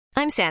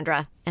I'm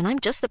Sandra, and I'm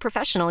just the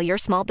professional your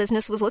small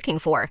business was looking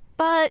for.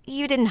 But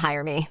you didn't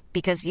hire me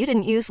because you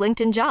didn't use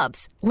LinkedIn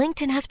Jobs.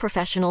 LinkedIn has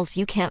professionals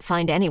you can't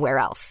find anywhere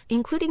else,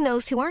 including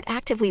those who aren't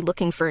actively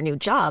looking for a new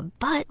job,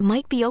 but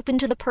might be open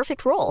to the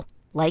perfect role,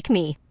 like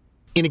me.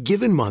 In a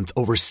given month,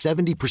 over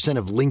 70%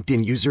 of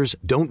LinkedIn users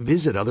don't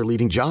visit other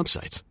leading job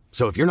sites.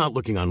 So if you're not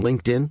looking on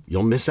LinkedIn,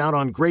 you'll miss out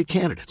on great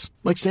candidates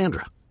like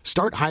Sandra.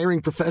 Start hiring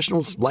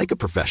professionals like a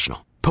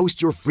professional.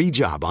 Post your free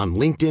job on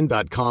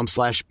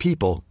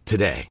linkedin.com/people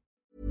today.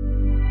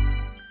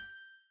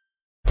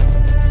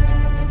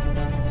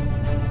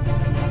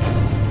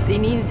 They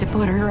needed to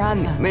put her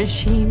on the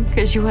machine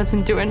because she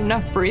wasn't doing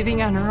enough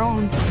breathing on her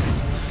own.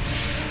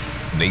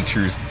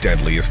 Nature's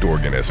deadliest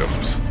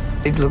organisms.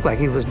 It looked like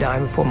he was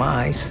dying before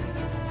my eyes.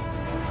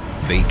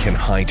 They can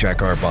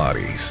hijack our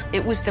bodies.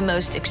 It was the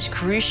most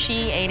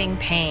excruciating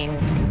pain.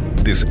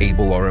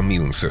 Disable our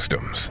immune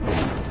systems.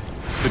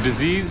 The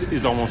disease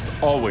is almost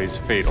always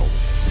fatal.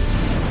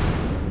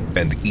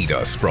 And eat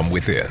us from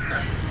within.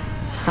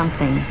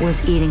 Something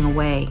was eating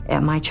away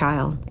at my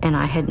child, and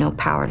I had no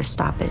power to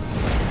stop it.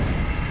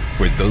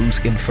 For those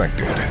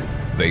infected,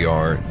 they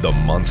are the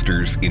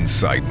monsters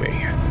inside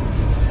me.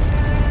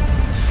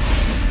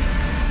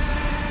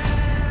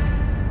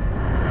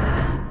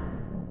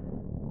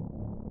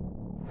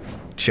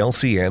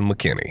 Chelsea Ann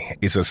McKinney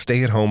is a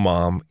stay-at-home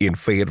mom in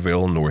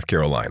Fayetteville, North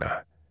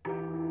Carolina.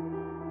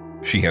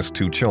 She has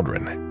 2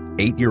 children,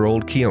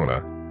 8-year-old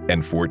Kiona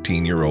and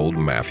 14-year-old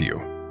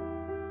Matthew.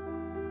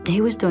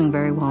 He was doing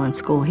very well in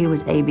school. He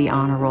was AB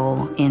honor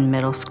roll in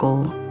middle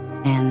school.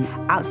 And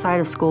outside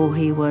of school,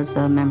 he was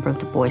a member of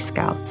the Boy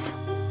Scouts.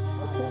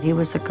 He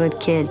was a good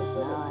kid.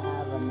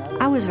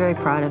 I was very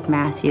proud of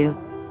Matthew.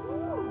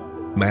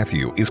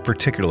 Matthew is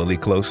particularly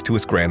close to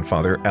his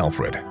grandfather,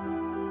 Alfred.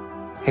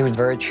 He was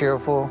very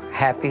cheerful,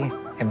 happy,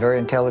 and very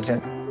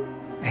intelligent.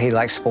 He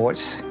liked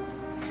sports,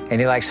 and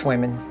he liked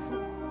swimming.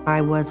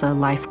 I was a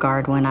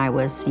lifeguard when I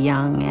was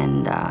young,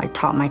 and I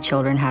taught my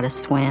children how to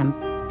swim.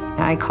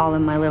 I call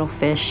him my little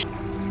fish.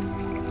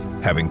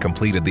 Having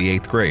completed the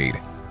 8th grade,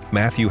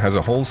 Matthew has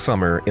a whole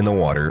summer in the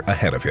water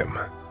ahead of him.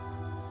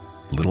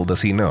 Little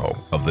does he know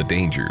of the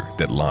danger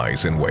that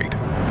lies in wait.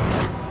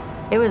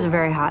 It was a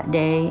very hot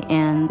day,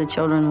 and the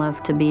children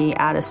loved to be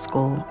out of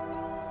school.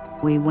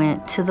 We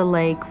went to the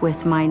lake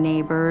with my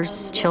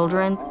neighbors'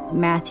 children.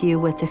 Matthew,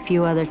 with a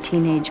few other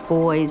teenage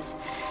boys,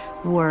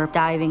 were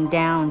diving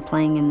down,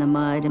 playing in the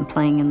mud and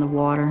playing in the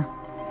water.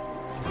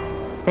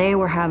 They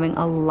were having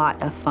a lot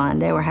of fun.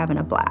 They were having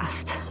a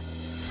blast.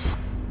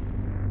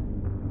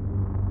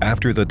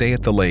 After the day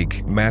at the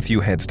lake, Matthew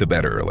heads to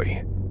bed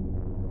early.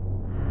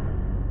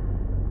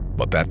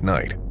 But that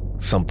night,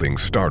 something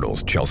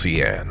startles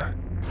Chelsea Ann.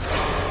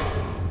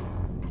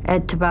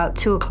 At about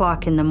 2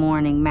 o'clock in the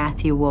morning,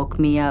 Matthew woke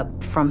me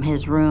up from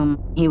his room.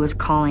 He was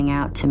calling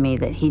out to me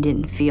that he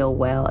didn't feel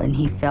well and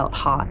he felt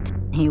hot.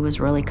 He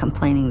was really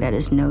complaining that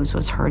his nose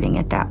was hurting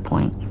at that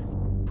point.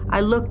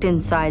 I looked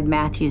inside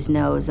Matthew's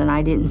nose and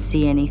I didn't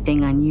see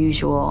anything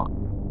unusual.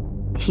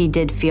 He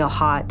did feel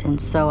hot, and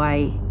so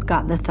I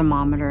got the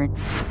thermometer.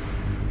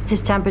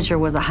 His temperature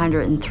was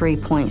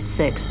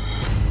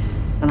 103.6,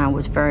 and I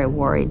was very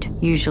worried.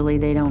 Usually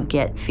they don't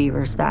get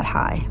fevers that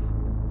high.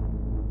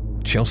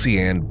 Chelsea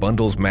Ann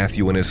bundles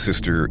Matthew and his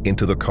sister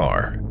into the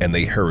car, and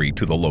they hurry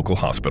to the local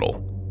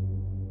hospital.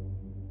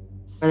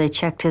 They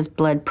checked his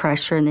blood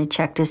pressure, and they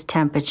checked his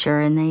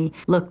temperature, and they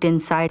looked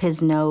inside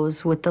his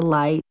nose with the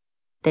light.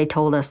 They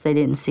told us they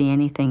didn't see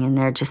anything in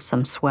there, just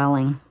some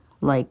swelling,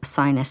 like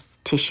sinus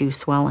tissue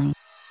swelling.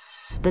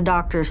 The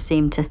doctors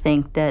seemed to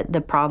think that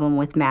the problem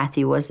with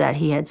Matthew was that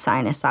he had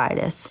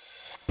sinusitis.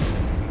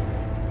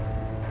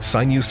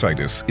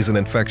 Sinusitis is an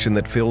infection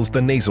that fills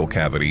the nasal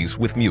cavities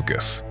with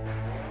mucus.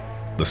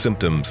 The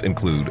symptoms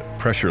include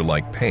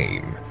pressure-like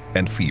pain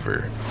and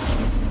fever.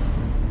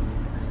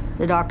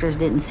 The doctors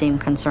didn't seem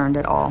concerned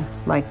at all,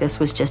 like this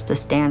was just a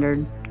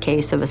standard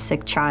case of a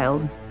sick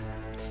child.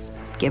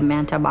 Give him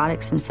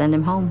antibiotics and send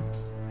him home.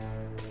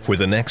 For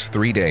the next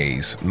 3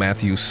 days,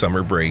 Matthew's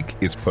summer break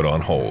is put on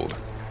hold.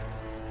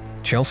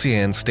 Chelsea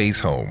Ann stays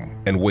home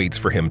and waits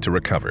for him to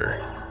recover.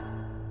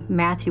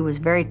 Matthew was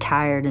very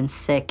tired and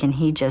sick, and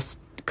he just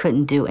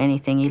couldn't do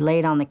anything. He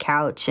laid on the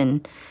couch,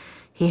 and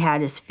he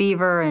had his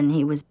fever, and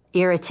he was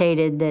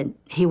irritated that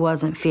he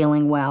wasn't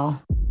feeling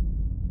well.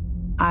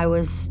 I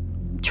was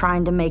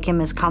trying to make him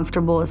as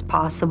comfortable as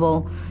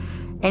possible,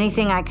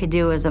 anything I could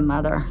do as a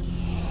mother.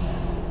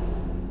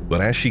 But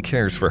as she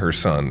cares for her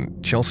son,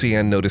 Chelsea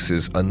Ann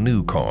notices a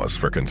new cause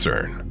for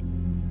concern.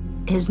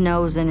 His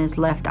nose and his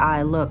left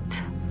eye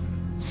looked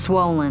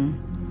swollen,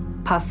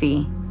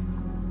 puffy,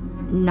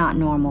 not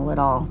normal at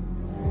all.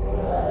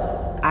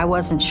 I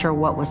wasn't sure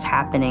what was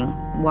happening,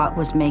 what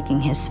was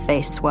making his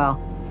face swell.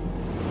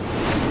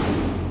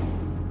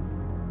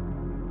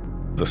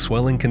 The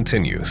swelling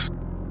continues,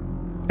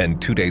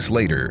 and 2 days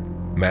later,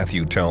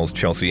 Matthew tells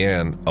Chelsea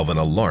Ann of an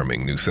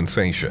alarming new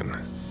sensation.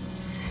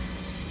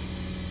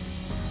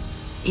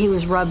 He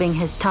was rubbing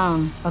his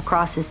tongue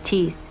across his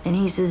teeth, and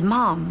he says,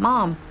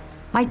 Mom,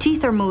 my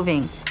teeth are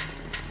moving.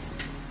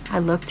 I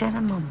looked at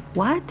him,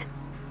 what?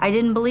 I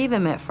didn't believe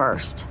him at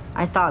first.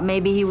 I thought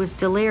maybe he was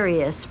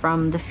delirious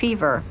from the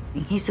fever.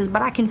 He says,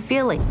 but I can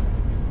feel it.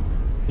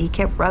 He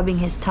kept rubbing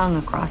his tongue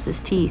across his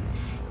teeth.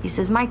 He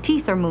says, my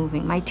teeth are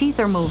moving, my teeth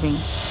are moving.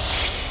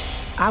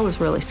 I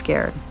was really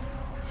scared.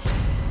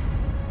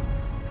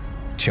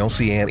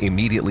 Chelsea Ann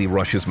immediately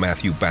rushes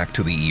Matthew back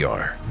to the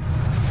ER.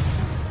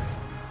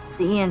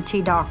 The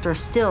ENT doctor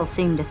still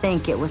seemed to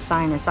think it was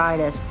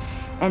sinusitis,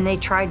 and they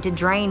tried to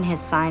drain his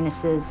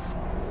sinuses.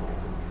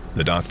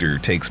 The doctor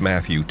takes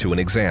Matthew to an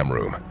exam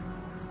room,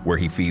 where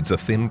he feeds a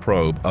thin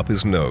probe up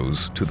his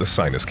nose to the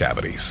sinus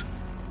cavities.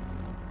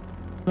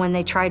 When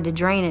they tried to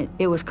drain it,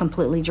 it was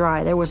completely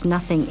dry. There was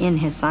nothing in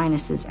his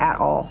sinuses at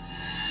all.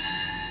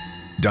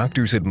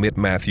 Doctors admit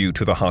Matthew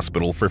to the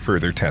hospital for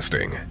further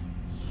testing.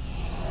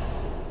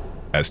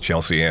 As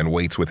Chelsea Ann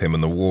waits with him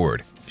in the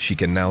ward, she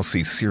can now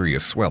see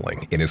serious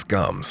swelling in his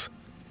gums.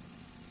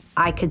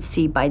 I could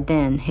see by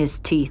then his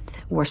teeth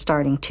were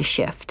starting to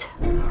shift.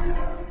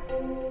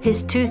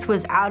 His tooth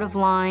was out of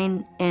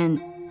line and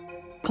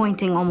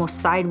pointing almost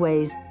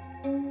sideways.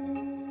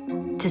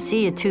 To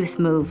see a tooth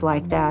move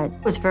like that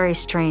was very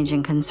strange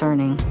and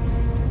concerning.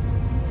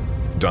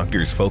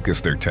 Doctors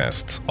focused their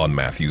tests on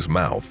Matthew's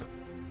mouth.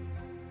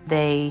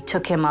 They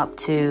took him up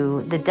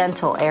to the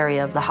dental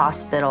area of the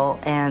hospital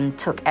and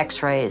took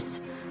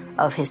x-rays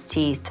of his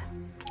teeth.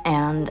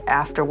 And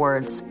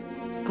afterwards,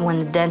 when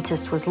the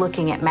dentist was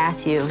looking at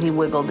Matthew, he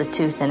wiggled the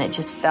tooth and it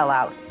just fell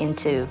out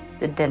into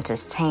the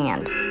dentist's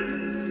hand.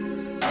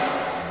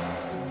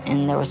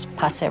 And there was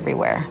pus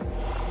everywhere.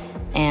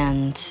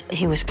 And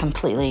he was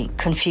completely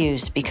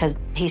confused because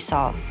he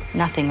saw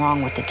nothing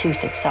wrong with the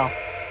tooth itself.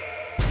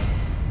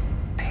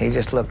 He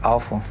just looked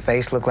awful.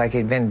 Face looked like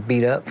he'd been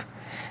beat up,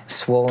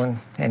 swollen,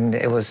 and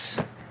it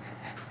was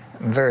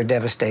very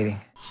devastating.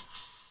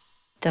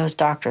 Those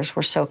doctors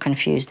were so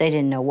confused. They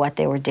didn't know what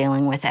they were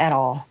dealing with at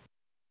all.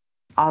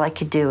 All I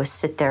could do was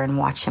sit there and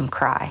watch him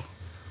cry.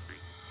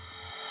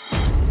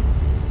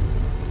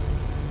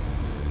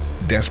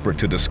 Desperate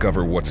to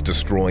discover what's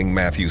destroying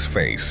Matthew's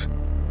face,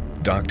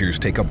 doctors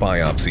take a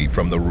biopsy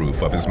from the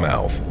roof of his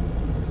mouth.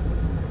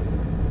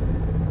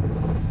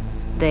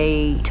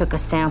 They took a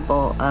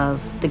sample of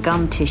the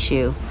gum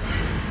tissue.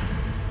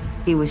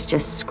 He was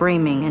just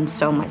screaming in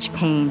so much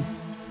pain.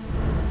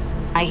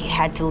 I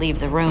had to leave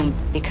the room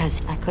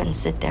because I couldn't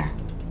sit there.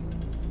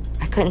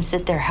 I couldn't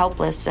sit there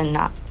helpless and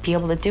not be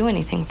able to do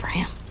anything for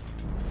him.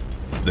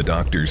 The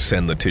doctors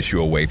send the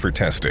tissue away for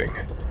testing.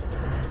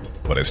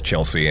 But as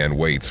Chelsea Ann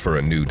waits for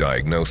a new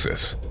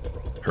diagnosis,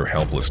 her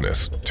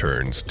helplessness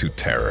turns to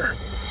terror.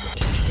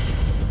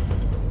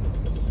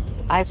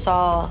 I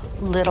saw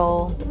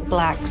little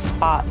black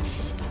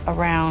spots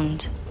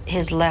around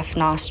his left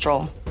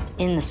nostril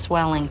in the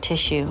swelling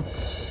tissue.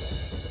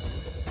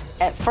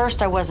 At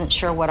first, I wasn't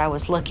sure what I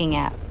was looking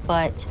at,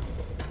 but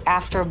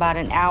after about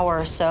an hour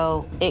or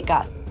so, it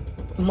got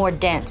more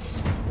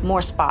dense,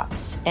 more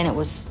spots, and it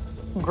was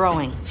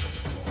growing.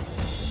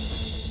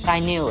 I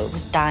knew it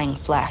was dying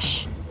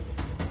flesh,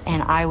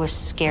 and I was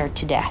scared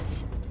to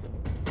death.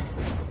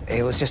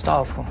 It was just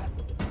awful.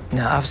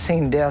 Now, I've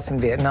seen death in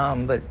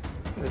Vietnam, but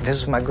this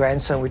was my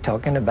grandson we're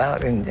talking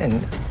about, and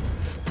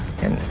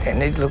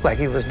it looked like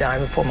he was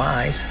dying before my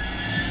eyes.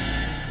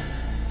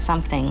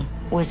 Something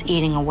was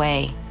eating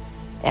away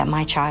at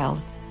my child,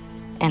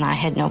 and I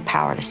had no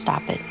power to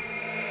stop it.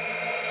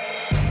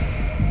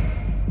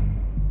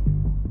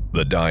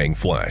 The dying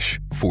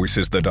flesh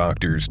forces the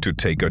doctors to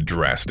take a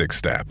drastic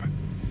step.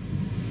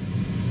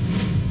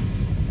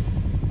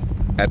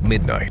 At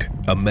midnight,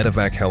 a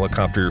medevac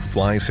helicopter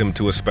flies him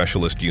to a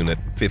specialist unit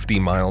 50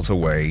 miles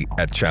away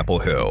at Chapel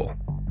Hill.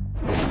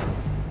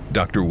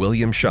 Dr.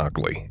 William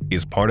Shockley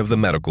is part of the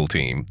medical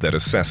team that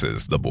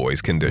assesses the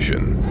boy's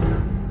condition.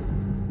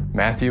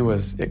 Matthew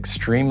was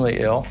extremely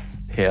ill.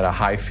 He had a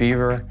high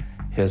fever.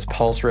 His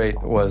pulse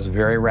rate was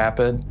very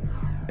rapid.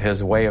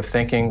 His way of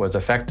thinking was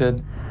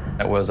affected.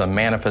 It was a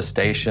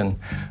manifestation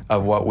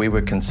of what we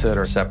would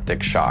consider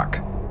septic shock.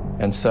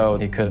 And so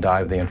he could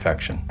die of the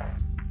infection.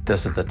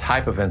 This is the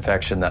type of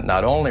infection that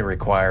not only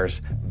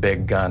requires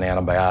big gun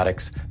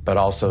antibiotics, but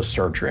also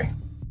surgery.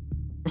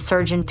 The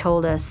surgeon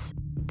told us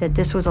that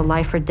this was a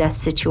life or death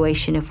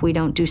situation. If we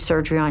don't do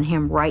surgery on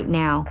him right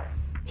now,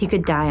 he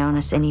could die on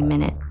us any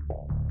minute.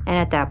 And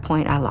at that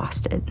point, I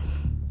lost it.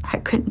 I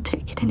couldn't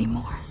take it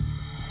anymore.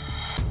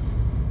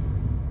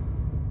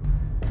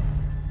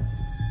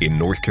 In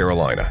North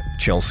Carolina,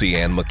 Chelsea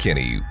Ann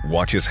McKinney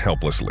watches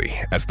helplessly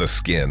as the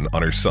skin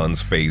on her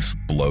son's face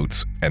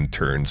bloats and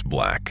turns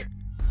black.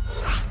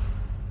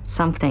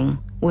 Something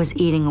was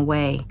eating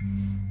away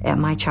at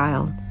my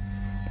child,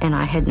 and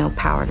I had no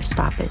power to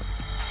stop it.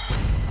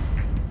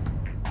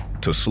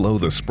 To slow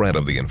the spread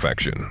of the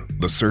infection,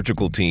 the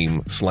surgical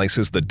team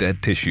slices the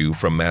dead tissue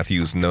from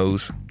Matthew's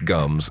nose,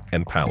 gums,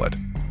 and palate.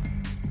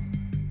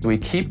 We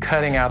keep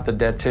cutting out the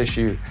dead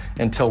tissue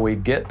until we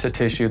get to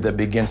tissue that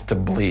begins to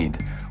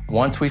bleed.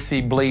 Once we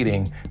see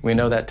bleeding, we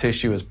know that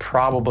tissue is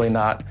probably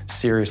not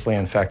seriously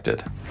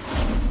infected.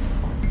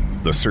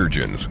 The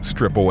surgeons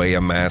strip away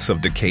a mass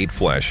of decayed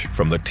flesh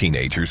from the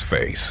teenager's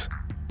face.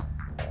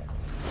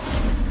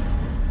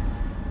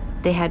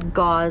 They had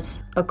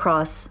gauze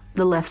across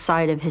the left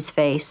side of his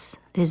face,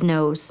 his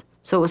nose,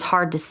 so it was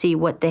hard to see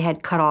what they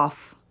had cut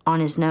off on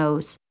his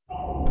nose.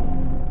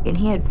 And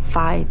he had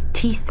 5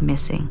 teeth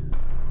missing.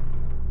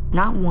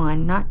 Not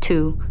 1, not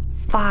 2,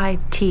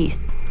 5 teeth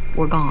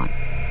were gone.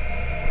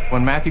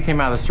 When Matthew came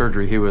out of the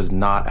surgery, he was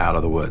not out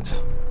of the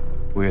woods.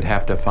 We would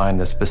have to find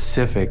the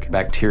specific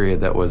bacteria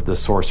that was the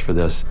source for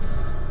this.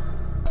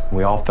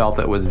 We all felt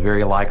that it was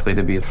very likely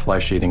to be a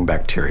flesh-eating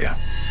bacteria.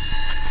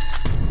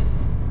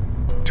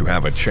 To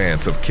have a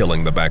chance of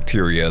killing the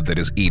bacteria that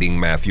is eating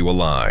Matthew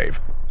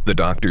alive, the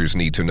doctors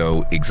need to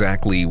know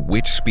exactly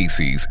which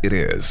species it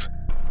is.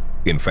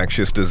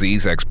 Infectious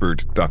disease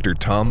expert Dr.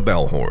 Tom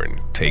Bellhorn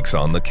takes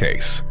on the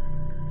case.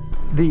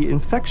 The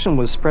infection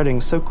was spreading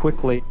so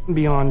quickly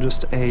beyond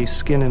just a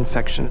skin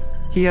infection.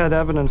 He had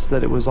evidence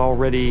that it was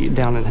already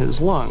down in his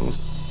lungs,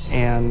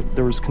 and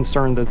there was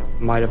concern that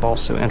it might have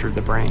also entered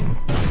the brain.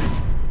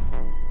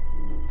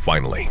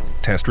 Finally,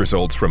 test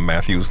results from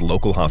Matthew's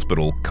local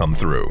hospital come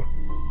through.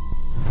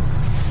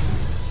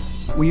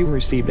 We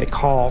received a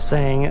call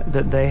saying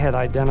that they had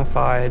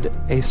identified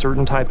a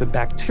certain type of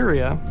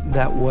bacteria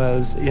that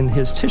was in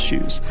his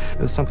tissues.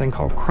 It was something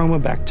called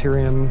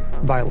Chromobacterium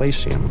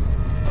violatium.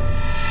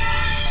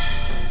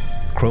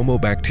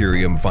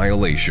 Chromobacterium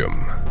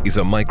violatium is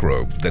a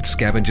microbe that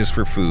scavenges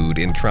for food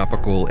in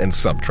tropical and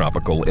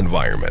subtropical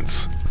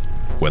environments.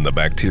 When the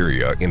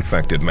bacteria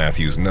infected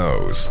Matthew's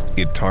nose,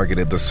 it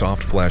targeted the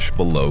soft flesh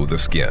below the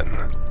skin.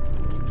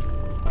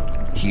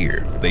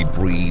 Here, they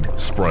breed,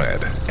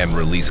 spread, and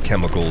release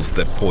chemicals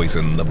that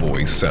poison the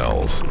boy's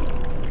cells.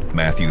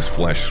 Matthew's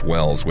flesh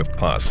swells with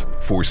pus,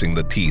 forcing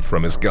the teeth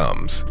from his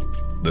gums.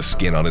 The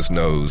skin on his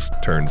nose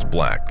turns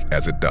black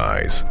as it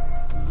dies.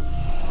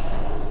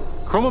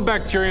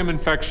 Chromobacterium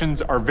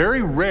infections are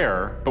very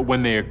rare, but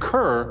when they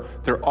occur,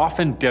 they're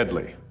often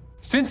deadly.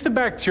 Since the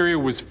bacteria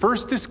was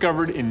first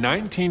discovered in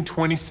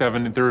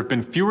 1927, there have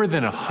been fewer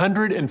than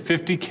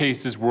 150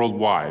 cases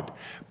worldwide,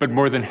 but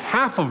more than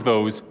half of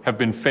those have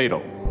been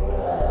fatal.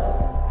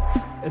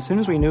 As soon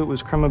as we knew it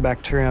was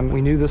Chromobacterium,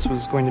 we knew this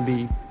was going to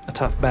be a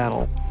tough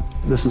battle.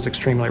 This is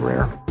extremely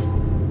rare.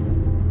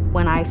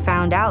 When I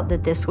found out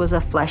that this was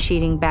a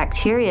flesh-eating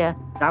bacteria,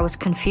 I was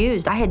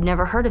confused. I had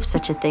never heard of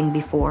such a thing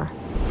before.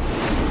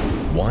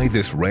 Why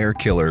this rare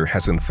killer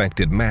has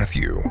infected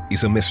Matthew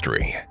is a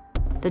mystery.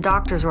 The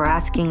doctors were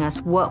asking us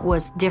what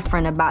was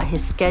different about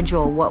his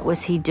schedule. What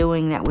was he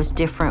doing that was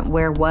different?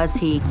 Where was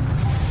he?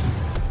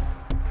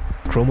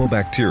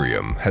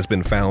 Chromobacterium has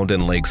been found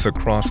in lakes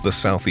across the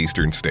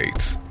southeastern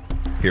states.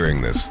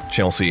 Hearing this,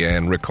 Chelsea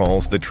Ann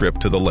recalls the trip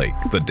to the lake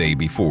the day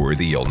before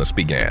the illness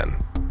began.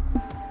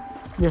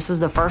 This was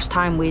the first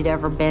time we'd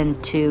ever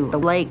been to the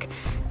lake,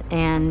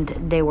 and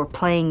they were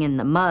playing in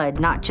the mud,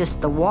 not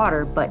just the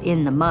water, but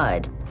in the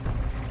mud.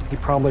 He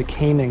probably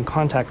came in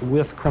contact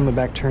with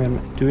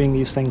Chromobacterium doing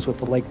these things with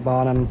the lake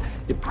bottom.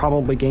 It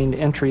probably gained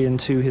entry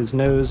into his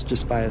nose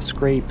just by a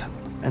scrape,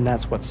 and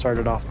that's what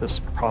started off this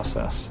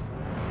process.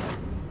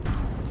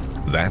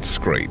 That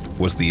scrape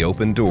was the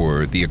open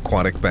door the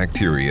aquatic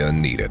bacteria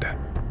needed.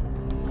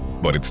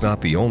 But it's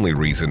not the only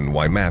reason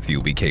why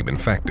Matthew became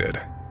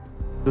infected.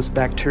 This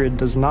bacteria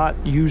does not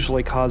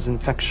usually cause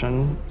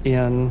infection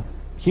in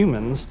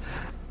humans,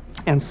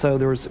 and so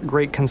there was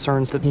great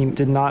concerns that he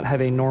did not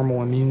have a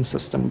normal immune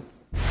system.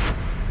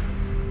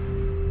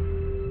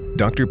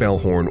 Dr.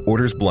 Bellhorn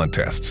orders blood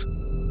tests.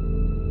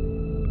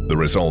 The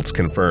results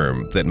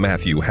confirm that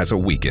Matthew has a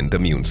weakened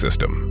immune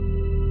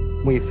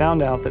system. We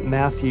found out that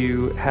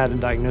Matthew had a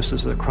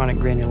diagnosis of chronic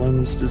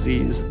granulomatous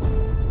disease.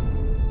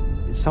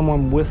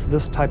 Someone with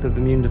this type of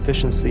immune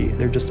deficiency,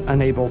 they're just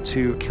unable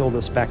to kill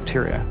this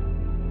bacteria.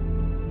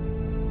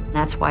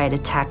 That's why it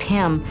attacked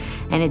him,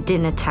 and it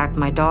didn't attack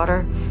my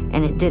daughter,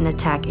 and it didn't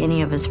attack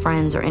any of his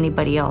friends or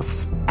anybody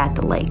else at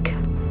the lake.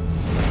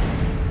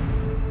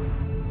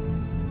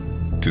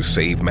 To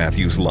save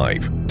Matthew's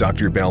life,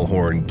 Dr.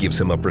 Bellhorn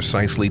gives him a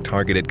precisely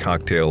targeted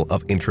cocktail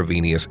of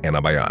intravenous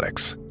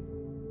antibiotics.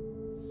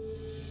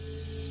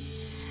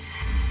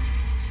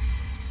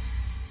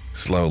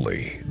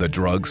 Slowly, the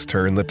drugs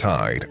turn the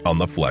tide on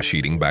the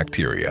flesh-eating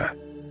bacteria.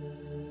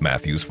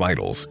 Matthew's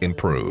vitals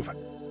improve.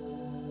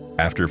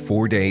 After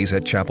 4 days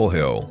at Chapel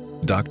Hill,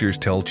 doctors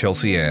tell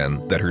Chelsea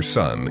Ann that her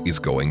son is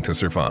going to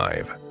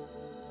survive.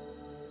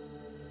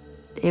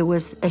 It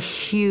was a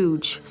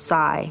huge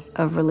sigh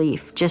of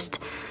relief, just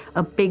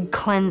a big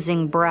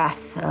cleansing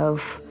breath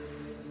of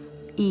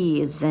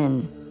ease,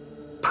 and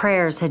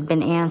prayers had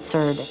been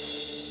answered.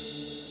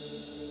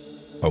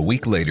 A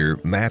week later,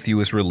 Matthew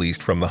is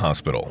released from the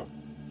hospital.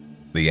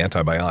 The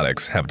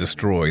antibiotics have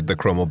destroyed the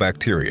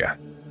chromobacteria,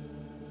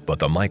 but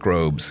the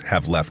microbes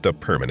have left a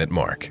permanent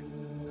mark.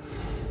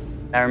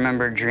 I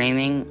remember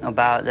dreaming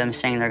about them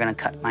saying they're going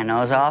to cut my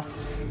nose off,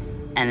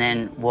 and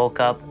then woke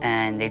up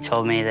and they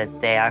told me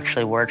that they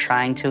actually were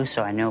trying to,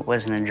 so I knew it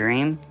wasn't a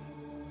dream.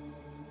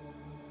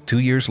 2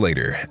 years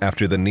later,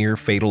 after the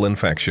near-fatal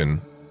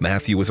infection,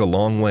 Matthew is a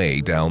long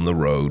way down the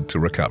road to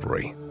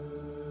recovery.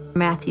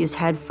 Matthew's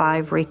had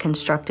 5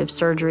 reconstructive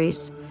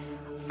surgeries.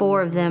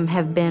 4 of them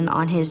have been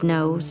on his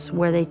nose,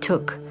 where they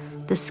took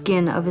the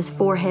skin of his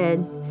forehead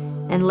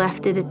and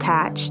left it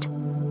attached,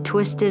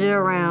 twisted it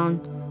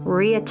around,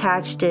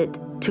 reattached it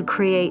to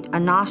create a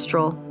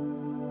nostril.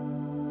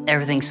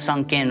 Everything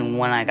sunk in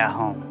when I got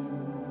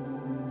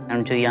home.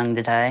 I'm too young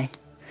to die.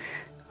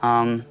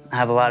 I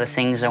have a lot of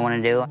things I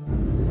want to do.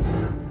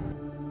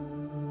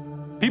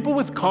 People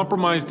with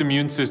compromised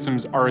immune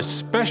systems are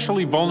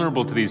especially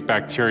vulnerable to these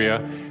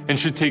bacteria and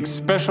should take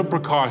special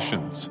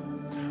precautions.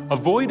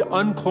 Avoid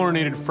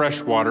unchlorinated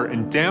fresh water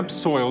and damp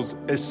soils,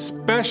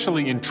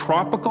 especially in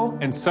tropical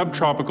and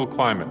subtropical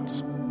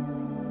climates.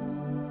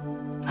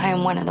 I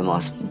am one of the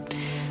most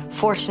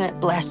fortunate,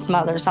 blessed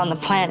mothers on the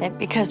planet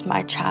because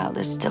my child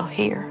is still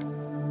here.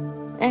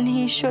 And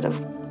he should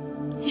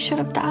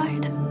have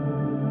died.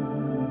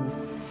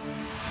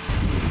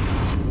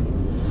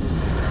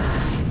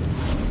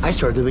 I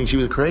started to think she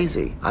was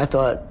crazy. I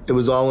thought it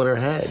was all in her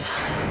head.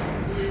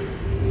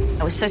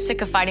 I was so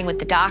sick of fighting with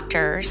the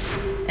doctors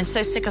and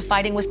so sick of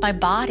fighting with my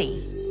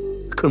body.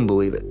 I couldn't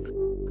believe it.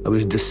 I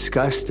was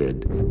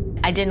disgusted.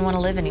 I didn't want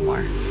to live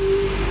anymore.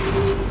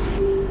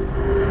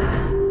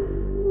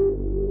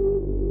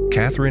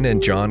 Catherine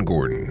and John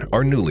Gordon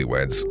are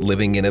newlyweds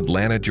living in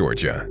Atlanta,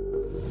 Georgia.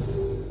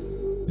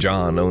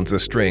 John owns a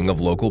string of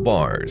local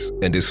bars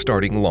and is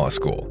starting law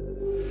school.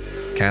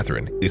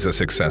 Catherine is a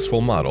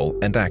successful model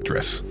and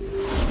actress.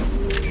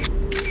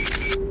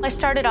 I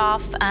started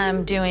off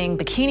doing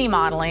bikini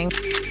modeling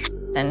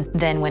and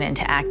then went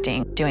into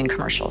acting, doing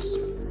commercials.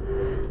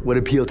 What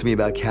appealed to me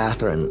about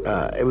Catherine,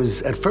 it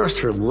was at first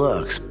her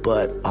looks,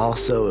 but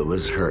also it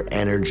was her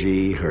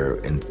energy, her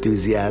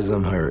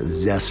enthusiasm, her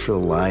zest for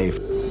life.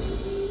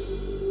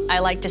 I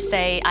like to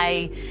say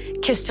I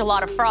kissed a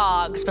lot of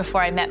frogs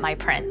before I met my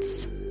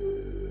prince.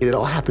 It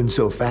all happened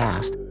so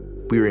fast.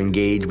 We were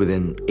engaged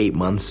within 8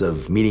 months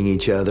of meeting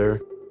each other.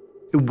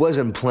 It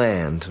wasn't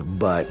planned,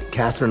 but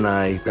Catherine and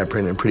I got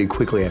pregnant pretty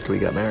quickly after we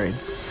got married.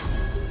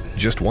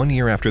 Just 1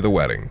 year after the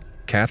wedding,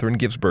 Catherine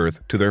gives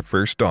birth to their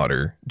first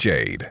daughter,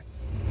 Jade.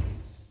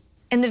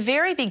 In the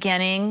very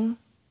beginning,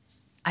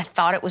 I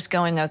thought it was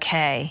going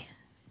okay,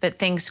 but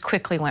things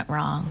quickly went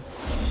wrong.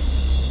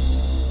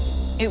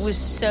 It was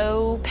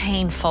so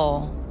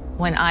painful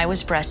when I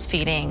was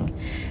breastfeeding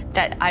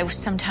that I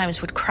sometimes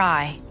would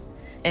cry.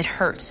 It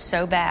hurt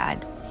so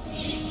bad.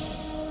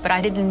 But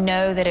I didn't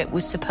know that it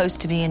was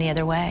supposed to be any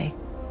other way.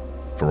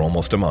 For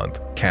almost a month,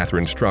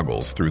 Catherine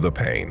struggles through the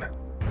pain.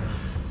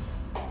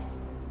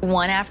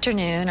 One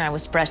afternoon, I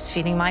was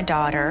breastfeeding my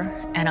daughter,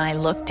 and I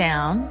look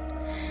down,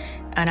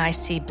 and I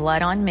see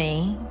blood on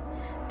me,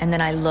 and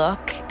then I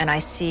look, and I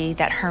see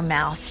that her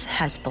mouth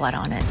has blood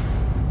on it.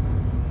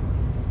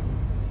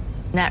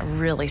 And that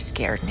really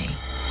scared me.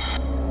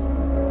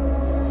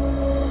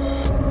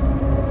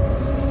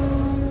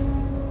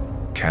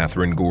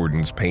 Catherine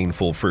Gordon's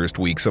painful first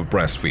weeks of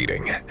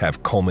breastfeeding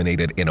have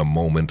culminated in a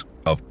moment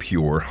of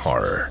pure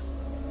horror.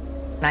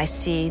 And I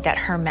see that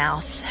her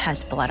mouth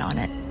has blood on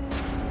it.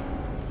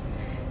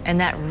 And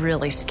that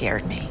really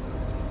scared me.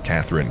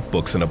 Catherine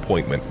books an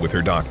appointment with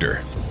her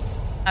doctor.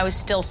 I was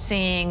still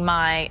seeing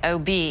my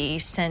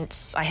OB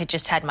since I had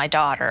just had my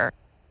daughter.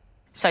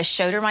 So I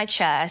showed her my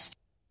chest.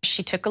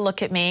 She took a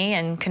look at me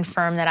and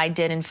confirmed that I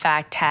did, in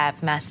fact,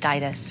 have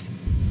mastitis.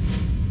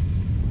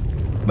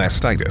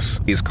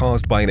 Mastitis is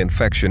caused by an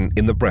infection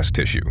in the breast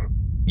tissue,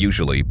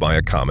 usually by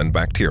a common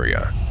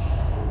bacteria.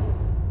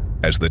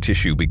 As the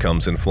tissue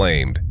becomes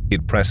inflamed,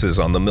 it presses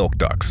on the milk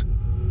ducts,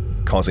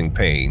 causing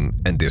pain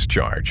and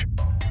discharge.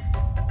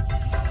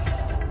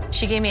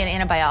 She gave me an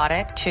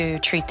antibiotic to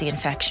treat the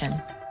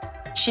infection.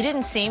 She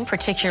didn't seem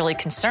particularly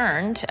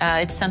concerned.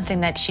 It's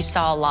something that she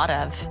saw a lot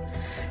of,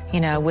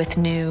 with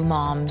new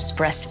moms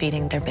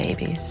breastfeeding their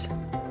babies.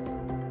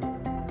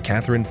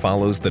 Catherine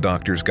follows the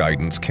doctor's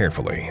guidance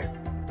carefully.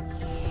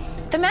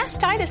 The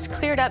mastitis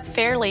cleared up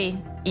fairly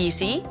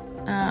easy,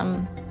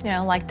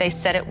 like they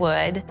said it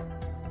would.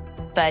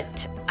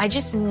 But I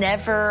just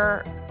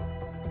never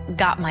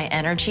got my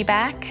energy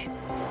back.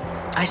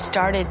 I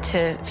started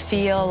to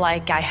feel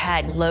like I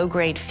had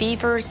low-grade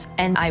fevers,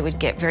 and I would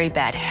get very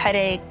bad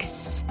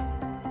headaches.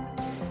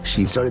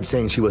 She started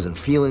saying she wasn't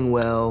feeling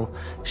well.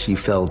 She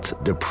felt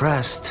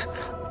depressed,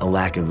 a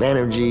lack of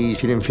energy.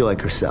 She didn't feel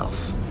like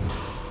herself.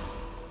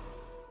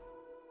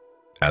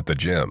 At the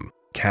gym,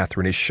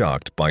 Catherine is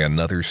shocked by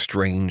another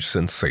strange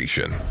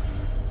sensation.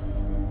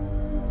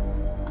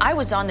 I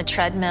was on the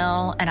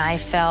treadmill and I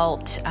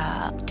felt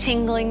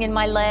tingling in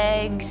my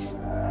legs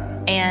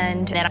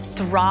and then a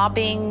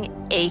throbbing,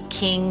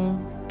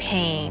 aching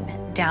pain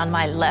down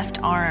my left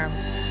arm.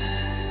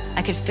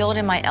 I could feel it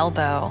in my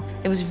elbow.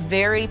 It was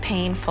very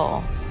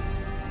painful.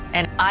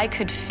 And I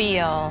could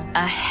feel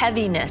a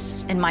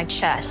heaviness in my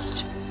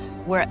chest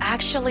where it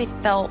actually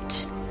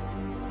felt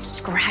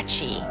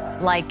scratchy,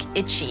 like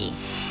itchy.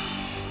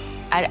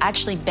 I'd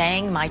actually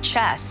bang my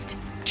chest,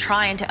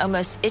 trying to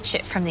almost itch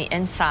it from the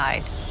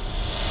inside.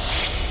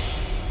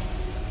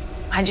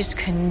 I just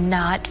could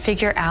not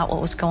figure out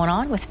what was going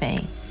on with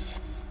me.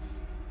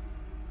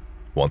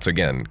 Once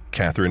again,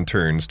 Catherine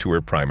turns to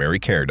her primary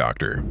care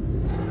doctor.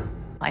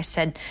 I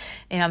said,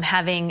 I'm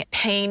having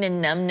pain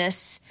and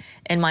numbness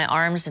in my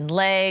arms and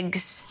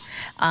legs.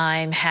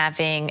 I'm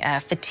having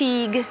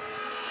fatigue.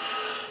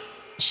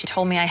 She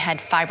told me I had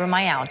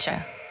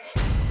fibromyalgia.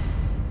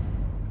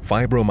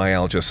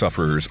 Fibromyalgia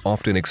sufferers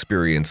often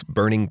experience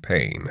burning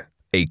pain,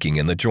 aching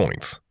in the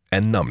joints,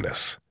 and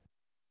numbness.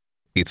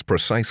 Its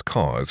precise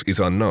cause is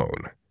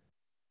unknown,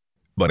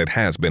 but it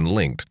has been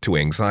linked to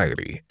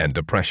anxiety and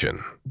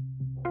depression.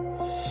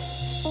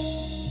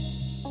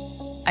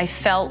 I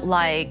felt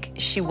like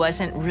she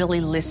wasn't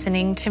really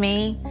listening to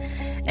me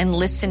and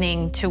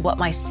listening to what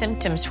my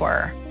symptoms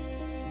were.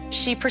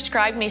 She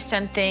prescribed me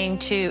something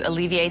to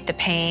alleviate the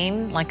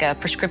pain, like a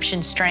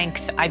prescription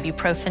strength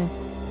ibuprofen.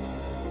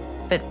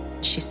 But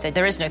she said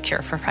there is no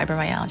cure for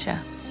fibromyalgia.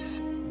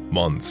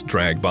 Months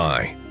drag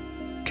by.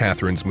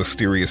 Catherine's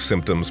mysterious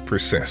symptoms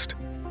persist,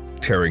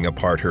 tearing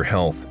apart her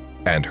health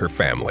and her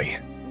family.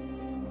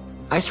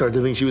 I started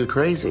to think she was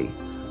crazy.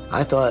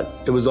 I thought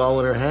it was all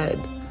in her head.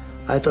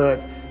 I thought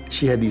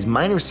she had these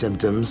minor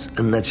symptoms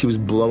and that she was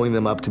blowing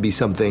them up to be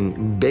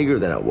something bigger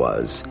than it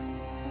was.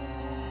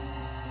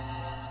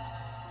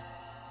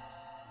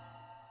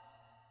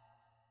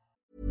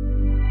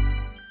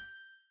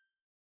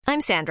 I'm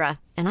Sandra,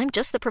 and I'm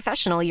just the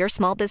professional your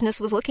small business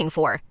was looking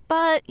for.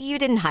 But you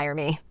didn't hire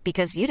me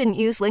because you didn't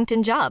use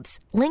LinkedIn Jobs.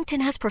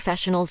 LinkedIn has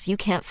professionals you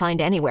can't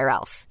find anywhere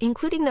else,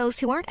 including those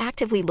who aren't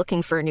actively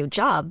looking for a new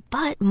job,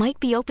 but might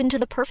be open to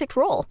the perfect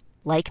role,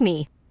 like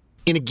me.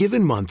 In a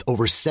given month,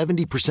 over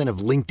 70% of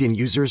LinkedIn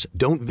users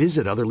don't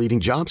visit other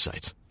leading job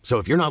sites. So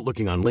if you're not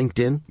looking on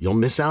LinkedIn, you'll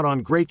miss out on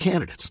great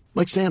candidates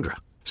like Sandra.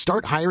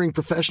 Start hiring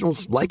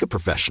professionals like a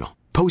professional.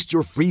 Post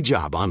your free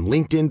job on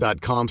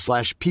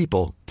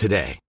linkedin.com/people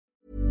today.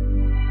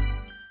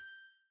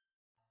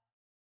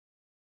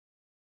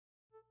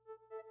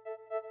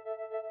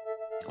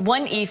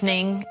 One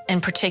evening in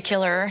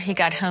particular, he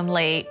got home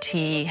late.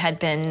 He had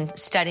been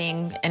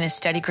studying in a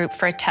study group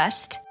for a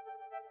test.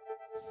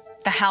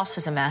 The house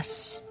was a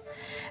mess,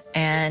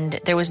 and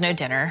there was no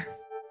dinner.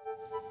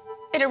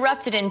 It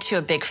erupted into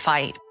a big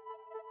fight.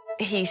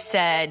 He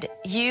said,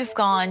 "You've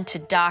gone to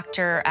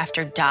doctor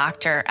after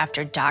doctor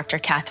after doctor,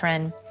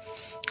 Catherine,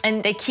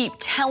 and they keep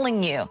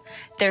telling you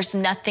there's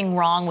nothing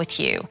wrong with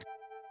you."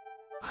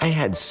 I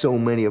had so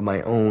many of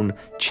my own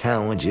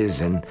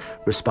challenges and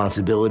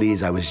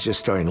responsibilities. I was just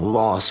starting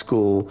law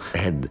school. I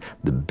had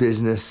the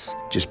business,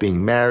 just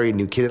being married,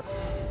 new kid.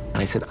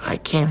 And I said, I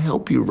can't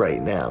help you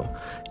right now.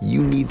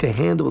 You need to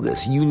handle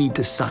this. You need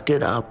to suck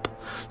it up.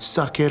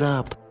 Suck it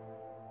up.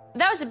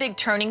 That was a big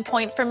turning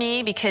point for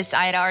me because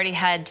I had already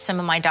had some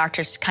of my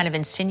doctors kind of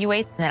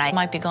insinuate that I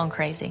might be going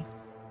crazy.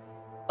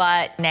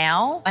 But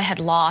now I had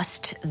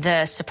lost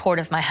the support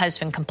of my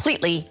husband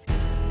completely.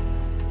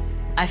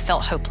 I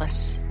felt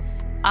hopeless.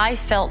 I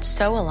felt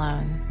so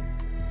alone.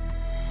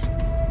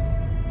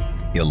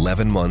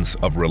 11 months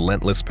of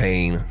relentless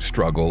pain,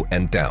 struggle,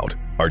 and doubt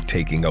are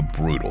taking a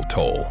brutal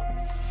toll.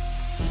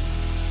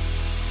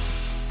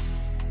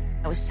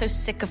 I was so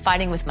sick of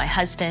fighting with my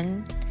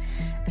husband,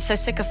 and so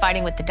sick of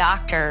fighting with the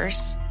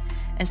doctors,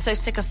 and so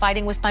sick of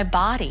fighting with my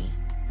body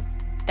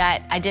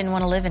that I didn't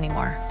want to live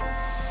anymore.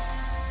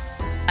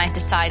 I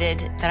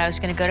decided that I was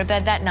going to go to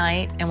bed that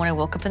night, and when I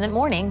woke up in the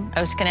morning, I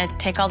was going to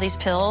take all these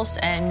pills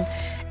and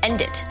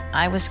end it.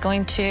 I was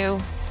going to,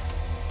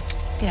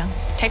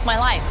 take my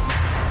life.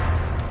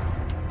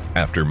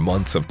 After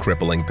months of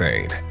crippling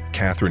pain,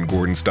 Catherine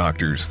Gordon's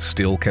doctors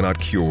still cannot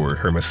cure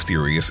her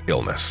mysterious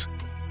illness.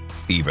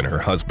 Even her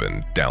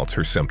husband doubts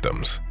her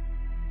symptoms.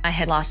 I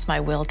had lost my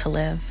will to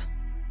live.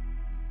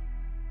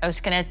 I was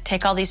going to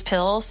take all these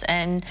pills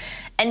and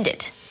end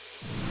it.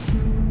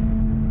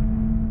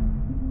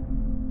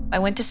 I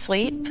went to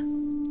sleep,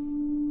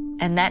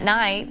 and that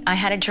night I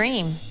had a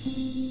dream.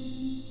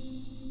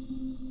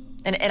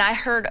 And I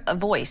heard a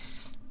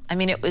voice. I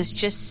mean, it was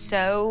just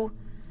so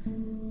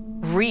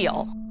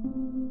real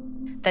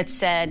that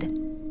said,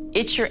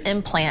 "It's your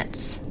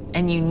implants,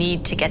 and you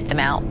need to get them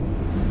out."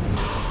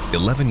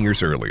 11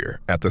 years earlier,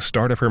 at the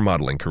start of her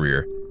modeling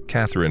career,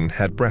 Catherine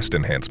had breast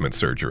enhancement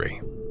surgery.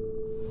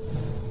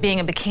 Being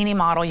a bikini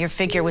model, your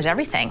figure was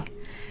everything.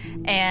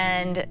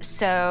 And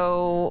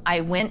so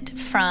I went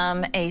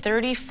from a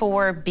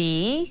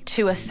 34B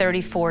to a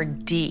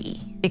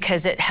 34D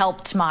because it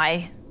helped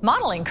my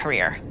modeling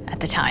career at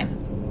the time.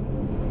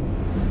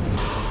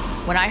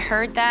 When I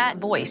heard that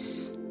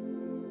voice,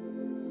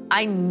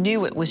 I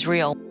knew it was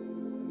real.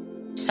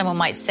 Someone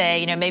might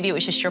say, maybe it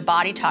was just your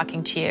body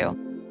talking to you,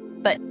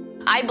 but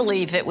I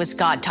believe it was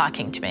God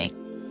talking to me.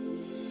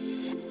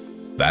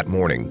 That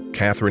morning,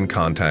 Catherine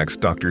contacts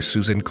Dr.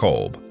 Susan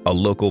Kolb, a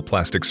local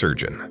plastic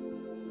surgeon.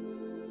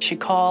 She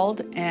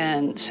called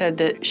and said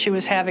that she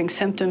was having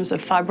symptoms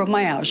of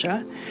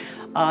fibromyalgia,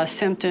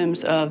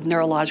 symptoms of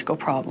neurological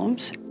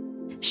problems.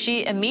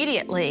 She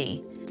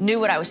immediately knew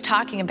what I was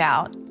talking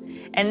about,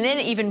 and then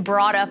even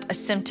brought up a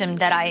symptom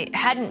that I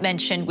hadn't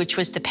mentioned, which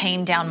was the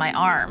pain down my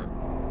arm.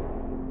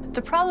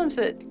 The problems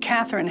that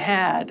Catherine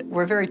had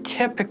were very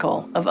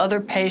typical of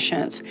other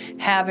patients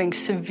having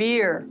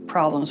severe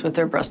problems with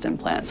their breast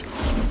implants.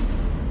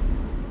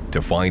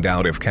 To find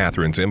out if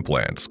Catherine's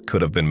implants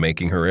could have been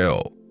making her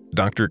ill,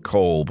 Dr.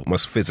 Kolb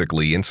must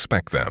physically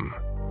inspect them.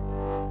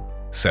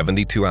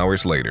 72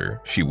 hours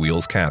later, she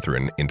wheels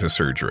Catherine into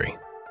surgery.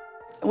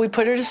 We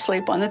put her to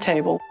sleep on the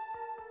table,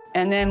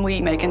 and then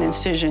we make an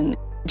incision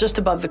just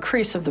above the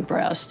crease of the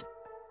breast,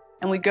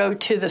 and we go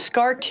to the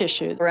scar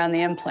tissue around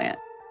the implant.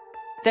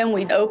 Then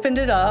we opened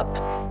it up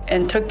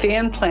and took the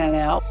implant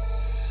out.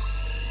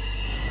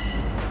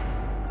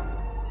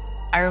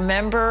 I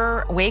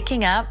remember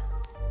waking up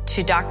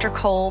to Dr.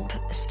 Kolb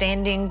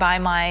standing by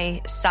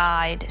my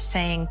side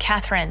saying,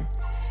 Catherine,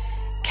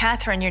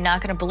 you're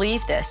not going to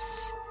believe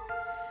this.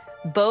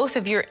 Both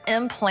of your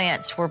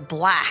implants were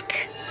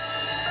black.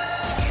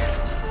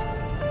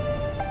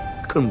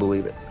 I couldn't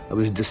believe it. I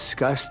was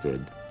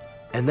disgusted.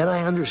 And then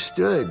I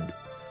understood.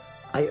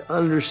 I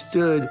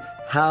understood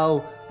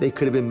how they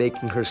could have been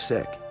making her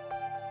sick.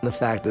 And the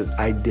fact that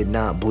I did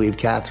not believe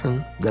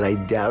Catherine, that I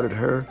doubted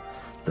her,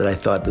 that I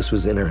thought this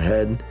was in her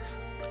head,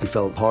 I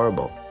felt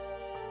horrible.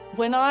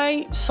 When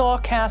I saw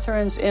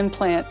Catherine's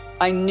implant,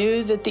 I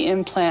knew that the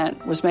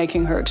implant was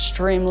making her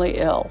extremely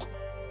ill.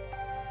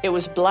 It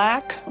was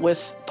black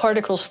with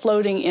particles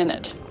floating in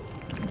it.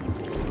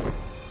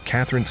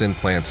 Catherine's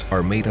implants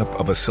are made up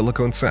of a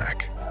silicone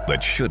sac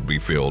that should be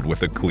filled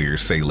with a clear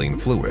saline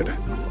fluid.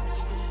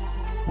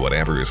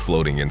 Whatever is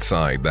floating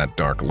inside that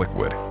dark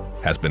liquid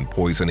has been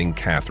poisoning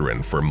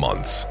Catherine for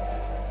months.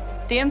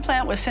 The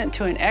implant was sent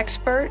to an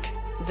expert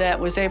that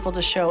was able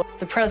to show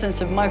the presence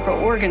of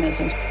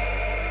microorganisms.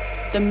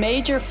 The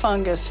major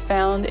fungus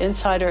found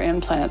inside her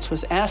implants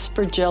was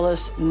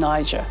Aspergillus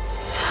niger.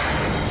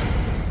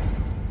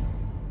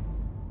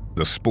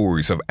 The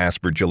spores of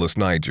Aspergillus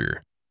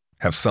niger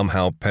have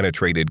somehow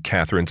penetrated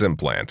Catherine's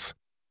implants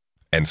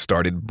and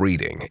started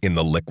breeding in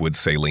the liquid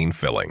saline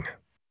filling.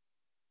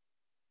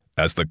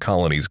 As the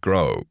colonies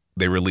grow,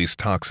 they release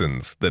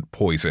toxins that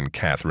poison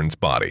Catherine's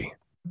body.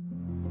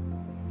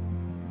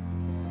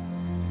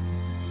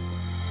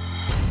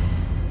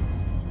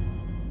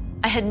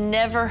 I had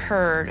never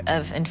heard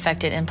of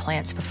infected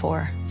implants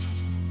before.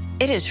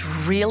 It is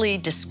really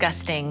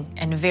disgusting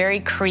and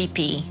very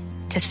creepy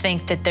to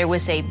think that there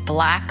was a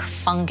black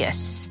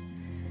fungus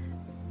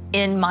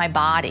in my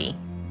body,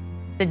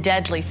 the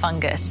deadly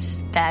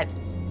fungus that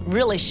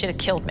really should have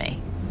killed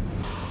me.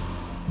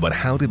 But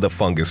how did the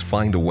fungus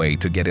find a way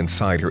to get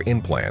inside her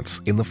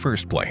implants in the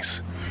first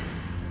place?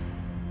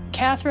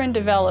 Catherine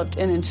developed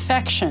an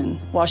infection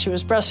while she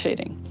was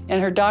breastfeeding,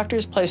 and her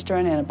doctors placed her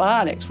on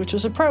antibiotics, which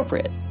was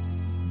appropriate.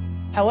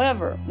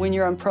 However, when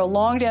you're on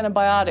prolonged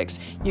antibiotics,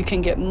 you can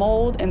get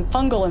mold and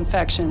fungal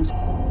infections,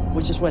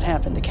 which is what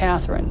happened to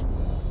Catherine.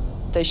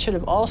 They should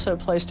have also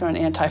placed her on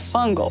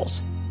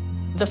antifungals.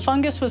 The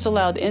fungus was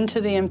allowed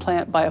into the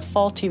implant by a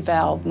faulty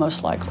valve,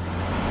 most likely.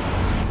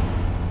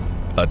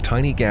 A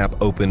tiny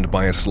gap opened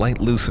by a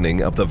slight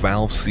loosening of the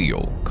valve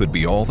seal could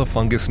be all the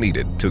fungus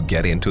needed to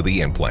get into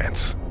the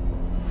implants.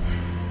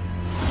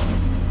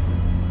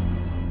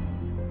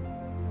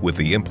 With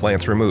the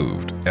implants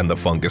removed and the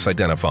fungus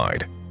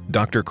identified,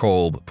 Dr.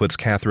 Kolb puts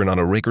Catherine on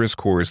a rigorous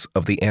course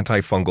of the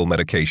antifungal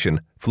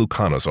medication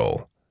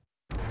fluconazole.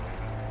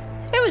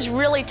 It was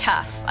really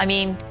tough. I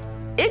mean,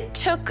 it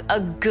took a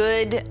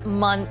good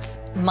month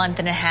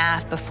and a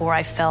half before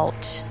I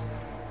felt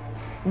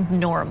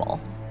normal.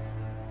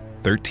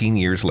 13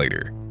 years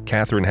later,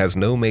 Catherine has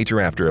no major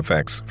after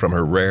effects from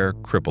her rare,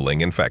 crippling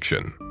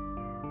infection.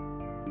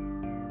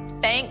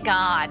 Thank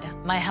God,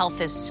 my health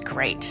is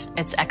great.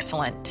 It's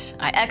excellent.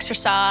 I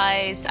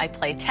exercise, I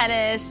play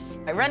tennis,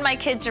 I run my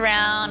kids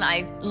around,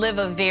 I live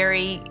a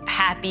very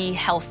happy,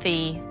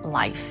 healthy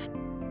life.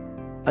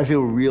 I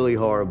feel really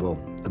horrible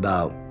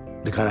about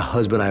the kind of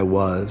husband I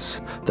was,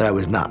 that I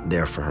was not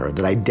there for her,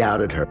 that I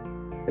doubted her.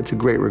 It's a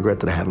great regret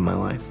that I have in my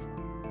life.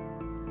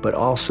 But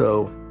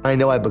also, I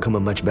know I've become a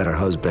much better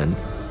husband.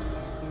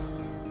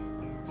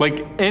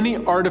 Like any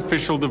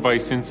artificial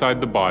device inside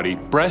the body,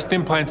 breast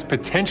implants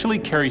potentially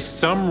carry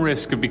some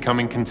risk of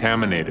becoming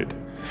contaminated.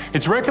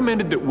 It's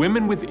recommended that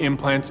women with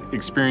implants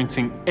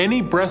experiencing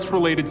any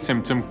breast-related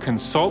symptom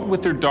consult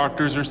with their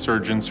doctors or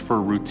surgeons for a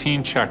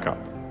routine checkup.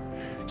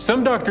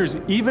 Some doctors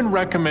even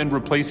recommend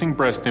replacing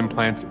breast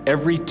implants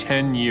every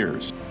 10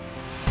 years.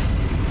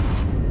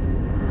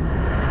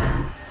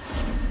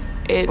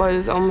 It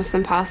was almost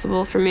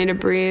impossible for me to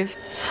breathe.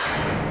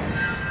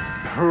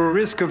 Her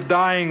risk of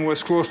dying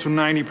was close to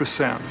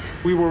 90%.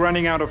 We were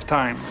running out of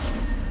time.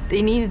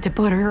 They needed to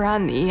put her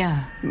on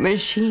the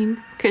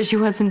machine because she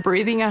wasn't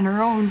breathing on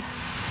her own.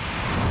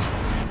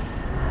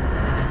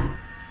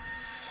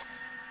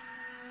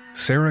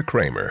 Sarah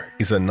Kramer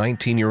is a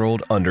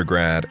 19-year-old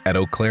undergrad at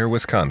Eau Claire,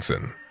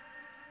 Wisconsin.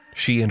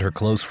 She and her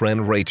close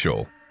friend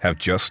Rachel have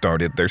just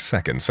started their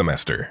second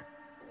semester.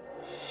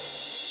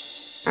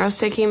 I was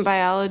taking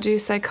biology,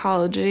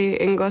 psychology,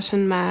 English,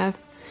 and math.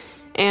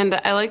 And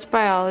I liked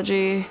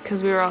biology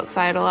because we were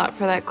outside a lot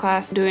for that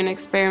class doing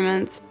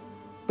experiments.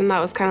 And that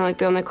was kind of like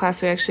the only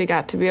class we actually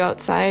got to be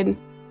outside.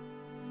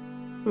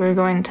 We were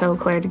going to Eau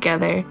Claire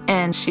together,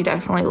 and she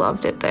definitely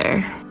loved it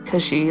there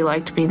because she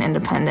liked being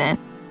independent.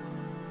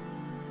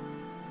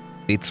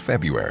 It's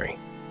February.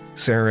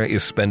 Sarah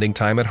is spending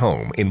time at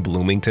home in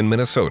Bloomington,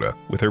 Minnesota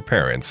with her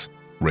parents,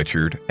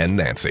 Richard and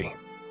Nancy.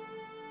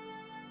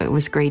 It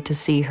was great to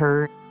see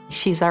her.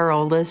 She's our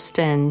oldest,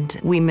 and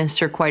we missed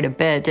her quite a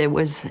bit. It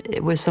was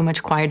so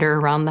much quieter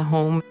around the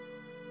home.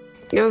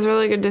 It was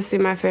really good to see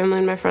my family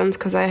and my friends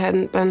because I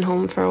hadn't been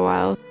home for a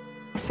while.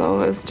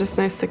 So it was just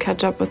nice to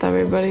catch up with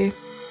everybody.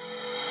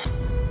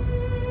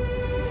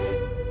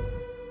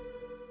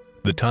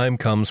 The time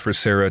comes for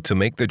Sarah to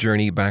make the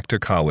journey back to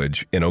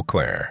college in Eau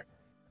Claire.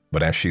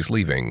 But as she's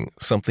leaving,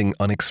 something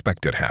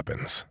unexpected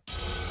happens.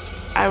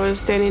 I was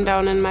standing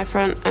down in my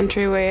front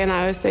entryway and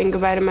I was saying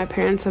goodbye to my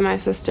parents and my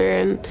sister,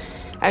 and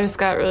I just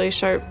got really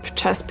sharp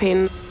chest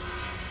pain.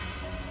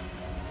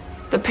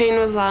 The pain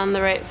was on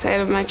the right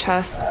side of my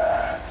chest,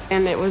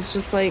 and it was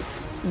just like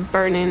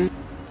burning.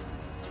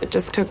 It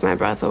just took my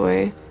breath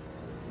away.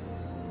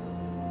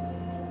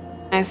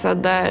 I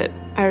said that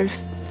I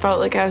felt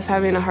like I was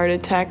having a heart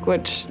attack,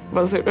 which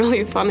wasn't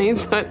really funny,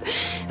 but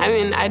I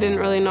mean, I didn't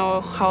really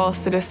know how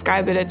else to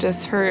describe it. It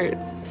just hurt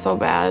so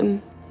bad.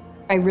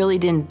 I really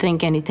didn't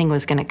think anything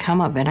was going to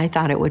come of it. I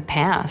thought it would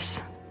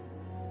pass.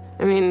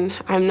 I mean,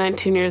 I'm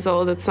 19 years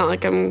old. It's not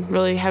like I'm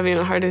really having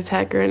a heart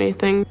attack or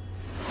anything.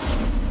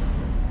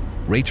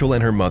 Rachel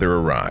and her mother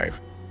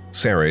arrive.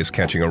 Sarah is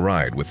catching a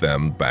ride with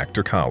them back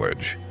to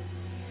college.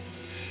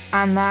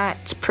 On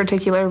that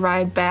particular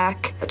ride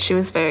back, she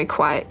was very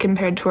quiet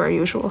compared to her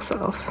usual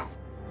self.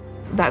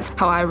 That's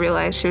how I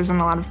realized she was in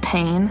a lot of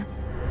pain.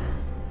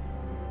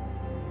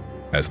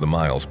 As the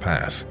miles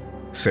pass,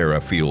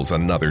 Sarah feels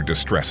another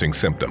distressing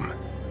symptom.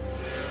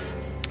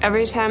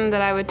 Every time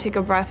that I would take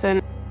a breath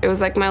in, it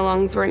was like my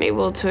lungs weren't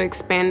able to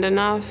expand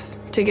enough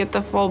to get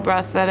the full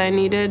breath that I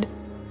needed.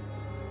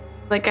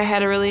 Like I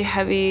had a really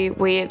heavy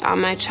weight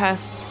on my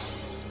chest.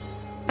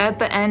 At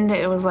the end,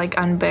 it was like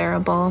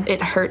unbearable.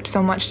 It hurt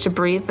so much to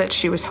breathe that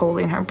she was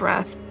holding her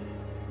breath.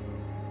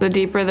 The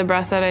deeper the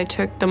breath that I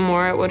took, the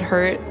more it would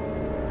hurt.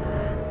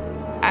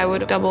 I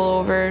would double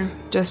over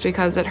just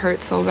because it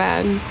hurt so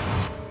bad.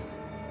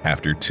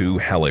 After 2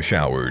 hellish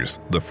hours,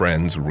 the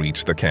friends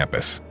reach the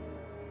campus.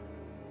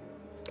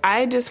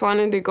 I just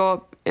wanted to go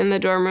up in the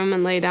dorm room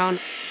and lay down.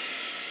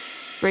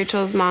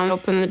 Rachel's mom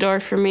opened the door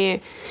for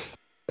me,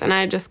 and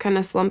I just kind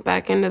of slumped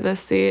back into the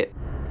seat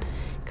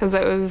because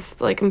it was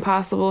like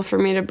impossible for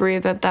me to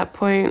breathe at that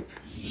point.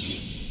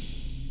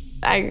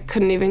 I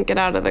couldn't even get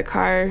out of the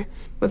car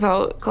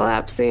without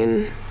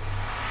collapsing.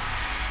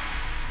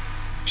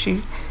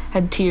 She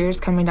had tears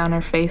coming down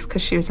her face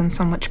because she was in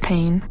so much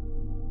pain.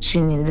 She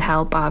needed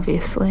help,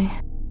 obviously.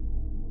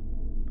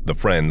 The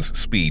friends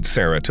speed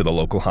Sarah to the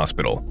local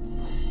hospital.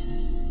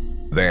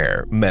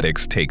 There,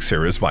 medics take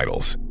Sarah's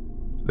vitals.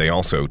 They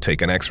also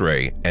take an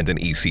X-ray and an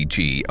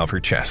ECG of her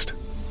chest.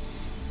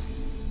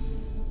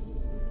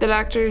 The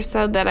doctor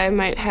said that I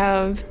might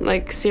have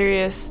like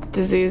serious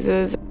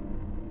diseases,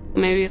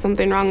 maybe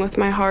something wrong with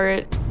my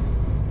heart.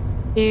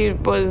 He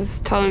was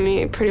telling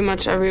me pretty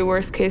much every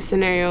worst case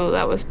scenario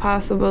that was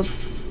possible.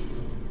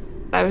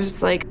 I was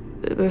just like,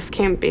 this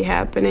can't be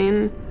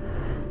happening.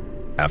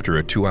 After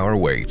a 2-hour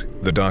wait,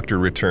 the doctor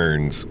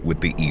returns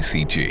with the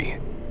ECG.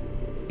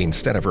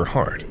 Instead of her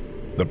heart,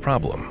 the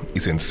problem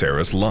is in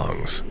Sarah's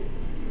lungs.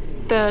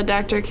 The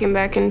doctor came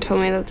back and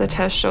told me that the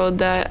test showed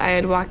that I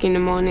had walking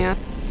pneumonia.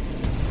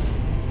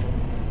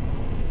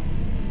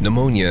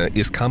 Pneumonia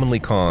is commonly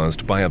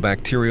caused by a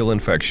bacterial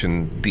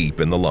infection deep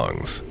in the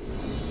lungs.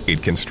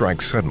 It can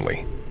strike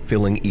suddenly,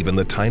 filling even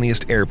the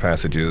tiniest air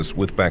passages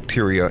with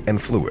bacteria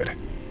and fluid,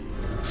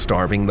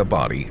 starving the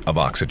body of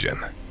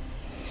oxygen.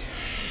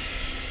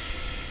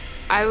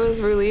 I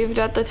was relieved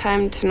at the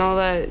time to know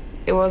that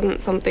it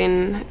wasn't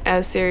something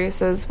as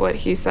serious as what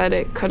he said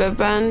it could have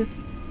been.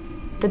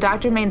 The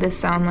doctor made this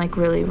sound like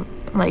really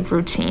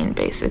routine,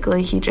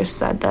 basically. He just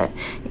said that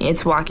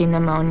it's walking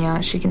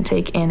pneumonia, she can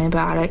take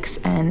antibiotics,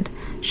 and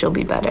she'll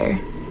be better.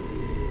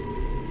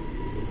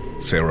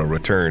 Sarah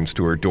returns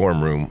to her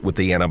dorm room with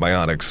the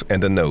antibiotics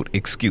and a note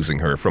excusing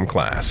her from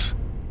class.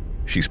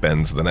 She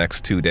spends the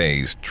next 2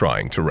 days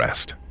trying to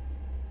rest.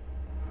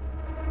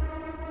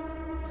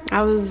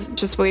 I was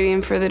just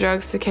waiting for the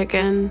drugs to kick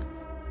in.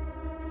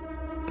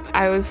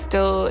 I was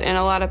still in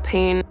a lot of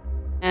pain,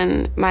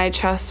 and my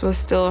chest was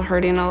still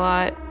hurting a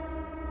lot.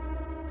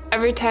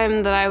 Every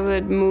time that I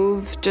would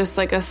move just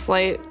like a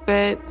slight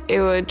bit,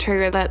 it would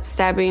trigger that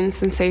stabbing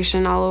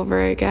sensation all over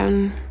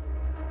again.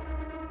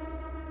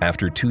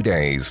 After 2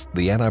 days,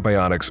 the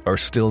antibiotics are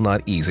still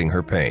not easing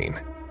her pain.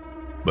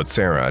 But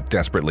Sarah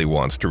desperately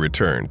wants to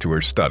return to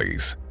her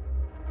studies.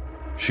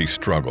 She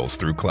struggles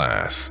through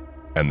class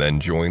and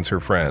then joins her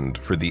friend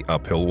for the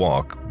uphill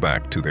walk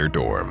back to their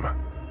dorm.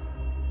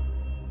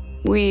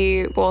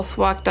 We both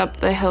walked up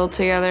the hill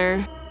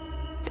together.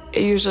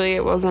 Usually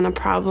it wasn't a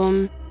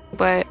problem,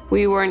 but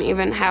we weren't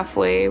even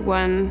halfway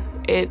when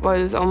it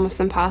was almost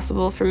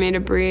impossible for me to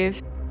breathe.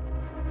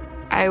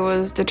 I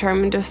was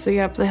determined just to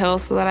get up the hill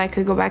so that I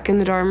could go back in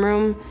the dorm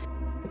room,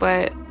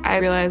 but I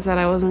realized that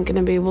I wasn't going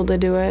to be able to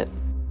do it.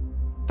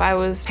 I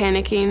was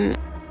panicking.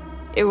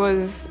 It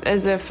was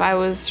as if I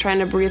was trying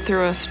to breathe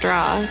through a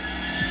straw.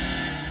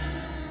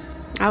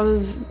 I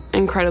was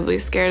incredibly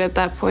scared at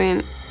that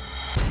point.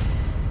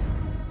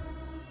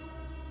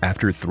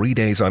 After 3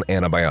 days on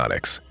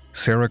antibiotics,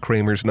 Sarah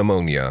Kramer's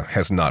pneumonia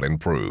has not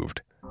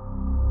improved.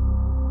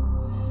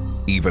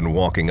 Even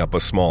walking up a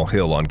small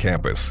hill on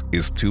campus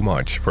is too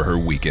much for her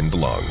weakened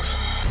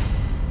lungs.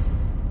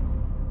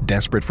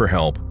 Desperate for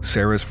help,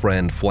 Sarah's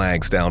friend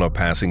flags down a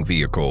passing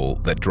vehicle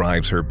that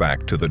drives her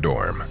back to the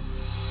dorm.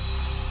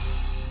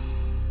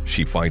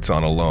 She fights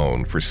on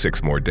alone for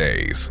 6 more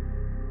days,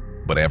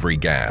 but every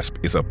gasp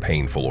is a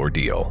painful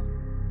ordeal.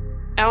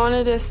 I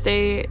wanted to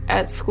stay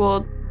at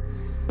school,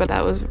 but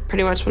that was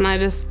pretty much when I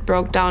just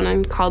broke down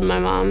and called my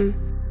mom.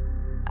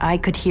 I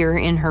could hear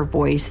in her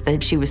voice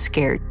that she was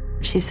scared.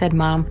 She said,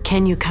 "Mom,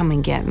 can you come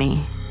and get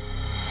me?"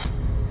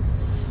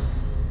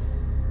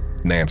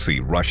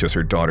 Nancy rushes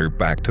her daughter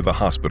back to the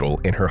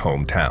hospital in her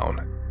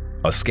hometown.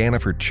 A scan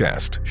of her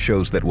chest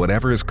shows that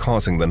whatever is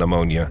causing the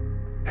pneumonia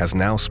has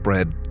now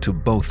spread to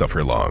both of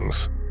her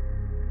lungs.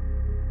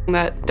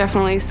 That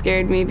definitely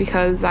scared me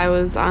because I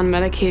was on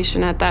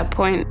medication at that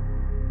point.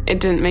 It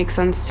didn't make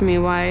sense to me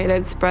why it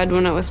had spread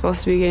when it was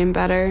supposed to be getting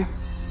better.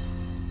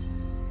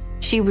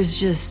 She was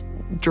just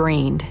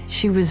drained.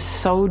 She was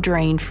so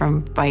drained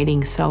from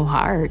fighting so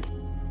hard.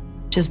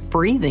 Just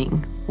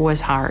breathing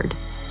was hard.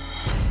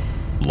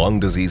 Lung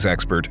disease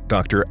expert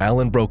Dr.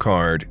 Alan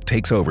Brocard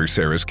takes over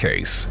Sarah's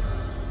case.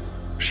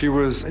 She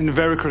was in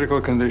very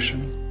critical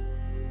condition.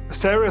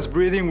 Sarah's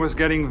breathing was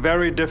getting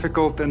very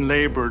difficult and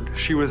labored.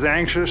 She was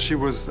anxious. She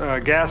was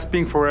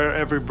gasping for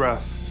every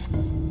breath.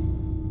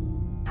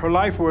 Her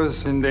life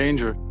was in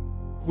danger.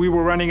 We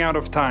were running out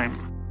of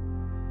time.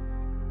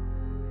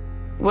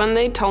 When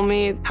they told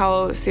me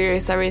how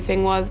serious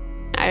everything was,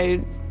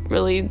 I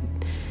really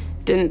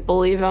didn't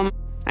believe them.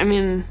 I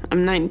mean,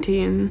 I'm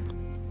 19.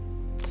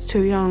 It's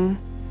too young.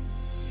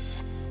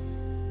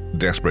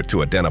 Desperate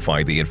to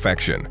identify the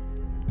infection,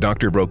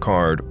 Dr.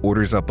 Brocard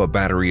orders up a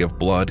battery of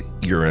blood,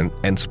 urine,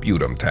 and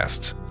sputum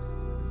tests.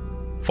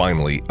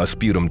 Finally, a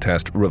sputum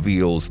test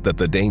reveals that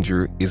the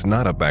danger is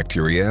not a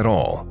bacteria at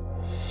all.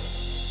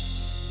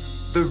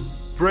 The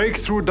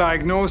breakthrough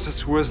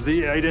diagnosis was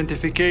the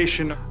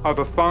identification of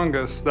a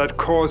fungus that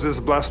causes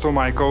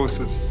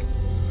blastomycosis.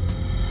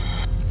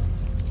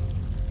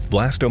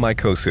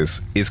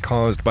 Blastomycosis is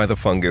caused by the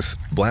fungus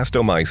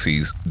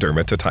Blastomyces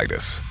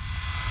dermatitis.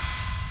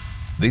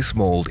 This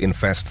mold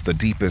infests the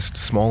deepest,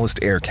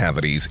 smallest air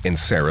cavities in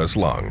Sarah's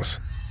lungs.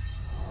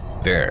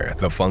 There,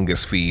 the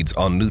fungus feeds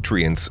on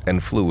nutrients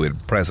and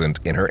fluid present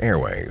in her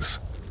airways.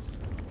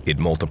 It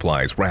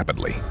multiplies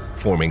rapidly,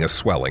 forming a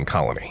swelling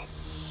colony.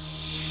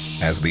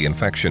 As the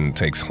infection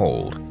takes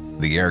hold,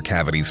 the air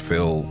cavities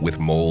fill with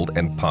mold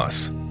and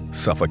pus,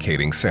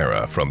 suffocating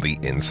Sarah from the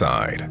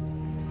inside.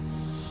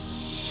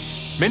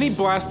 Many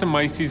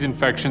blastomyces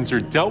infections are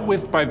dealt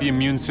with by the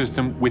immune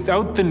system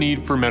without the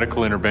need for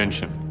medical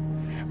intervention.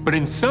 But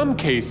in some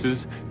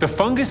cases, the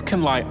fungus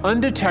can lie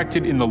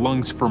undetected in the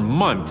lungs for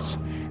months,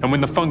 and when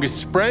the fungus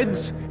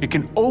spreads, it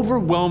can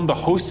overwhelm the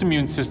host's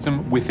immune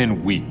system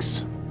within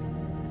weeks.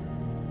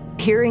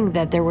 Hearing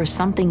that there was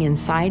something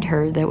inside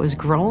her that was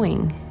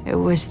growing, it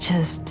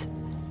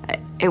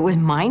was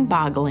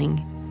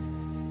mind-boggling.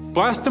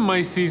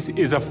 Blastomyces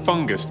is a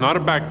fungus, not a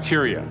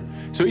bacteria.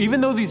 So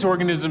even though these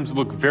organisms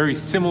look very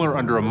similar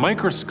under a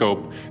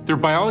microscope, their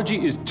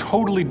biology is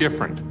totally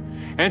different.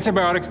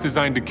 Antibiotics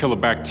designed to kill a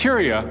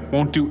bacteria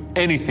won't do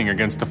anything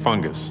against a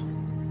fungus.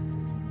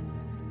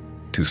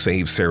 To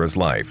save Sarah's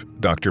life,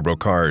 Dr.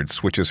 Brocard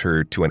switches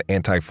her to an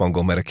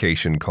antifungal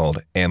medication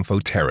called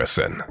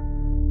amphotericin.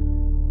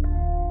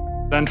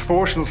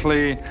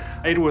 Unfortunately,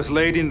 it was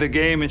late in the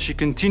game and she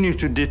continued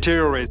to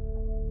deteriorate.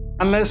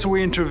 Unless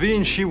we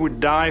intervened, she would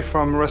die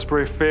from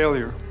respiratory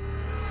failure.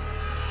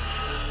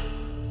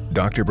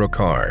 Dr.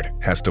 Brocard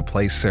has to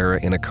place Sarah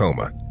in a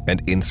coma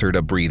and insert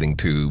a breathing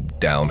tube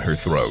down her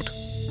throat.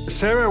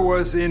 Sarah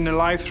was in a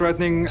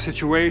life-threatening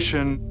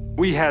situation.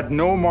 We had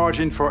no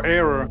margin for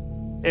error,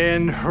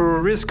 and her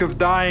risk of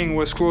dying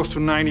was close to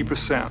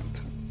 90%.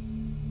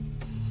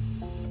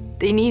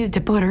 They needed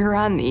to put her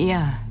on the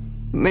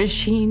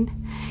machine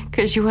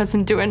because she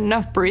wasn't doing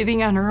enough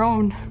breathing on her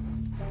own.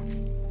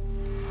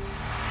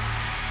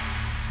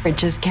 It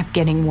just kept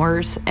getting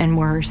worse and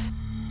worse.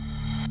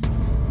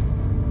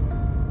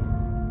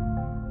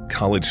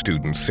 College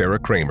student Sarah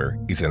Kramer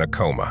is in a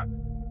coma.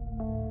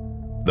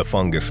 The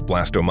fungus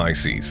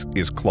Blastomyces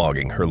is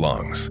clogging her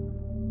lungs.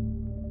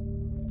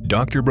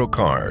 Dr.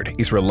 Brocard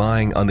is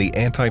relying on the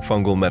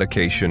antifungal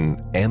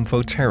medication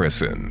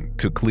amphotericin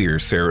to clear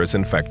Sarah's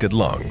infected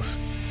lungs.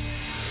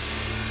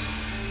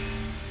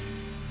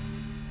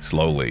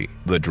 Slowly,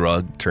 the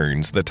drug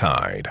turns the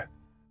tide.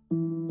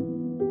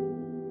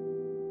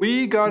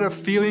 We got a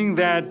feeling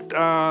that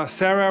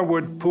Sarah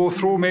would pull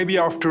through maybe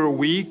after a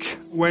week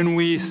when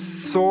we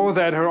saw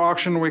that her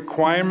oxygen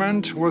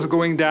requirement was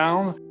going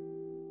down.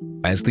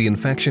 As the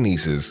infection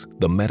eases,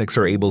 the medics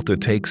are able to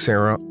take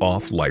Sarah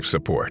off life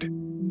support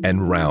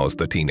and rouse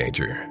the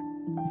teenager.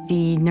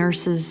 The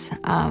nurses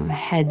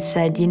had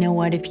said, you know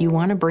what, if you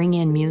want to bring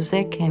in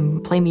music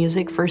and play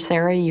music for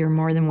Sarah, you're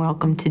more than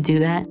welcome to do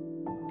that.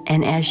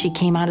 And as she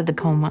came out of the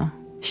coma,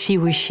 she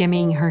was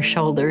shimmying her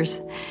shoulders.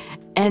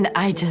 And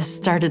I just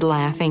started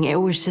laughing. It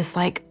was just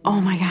like,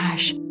 oh my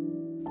gosh.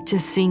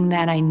 Just seeing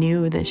that, I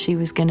knew that she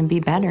was going to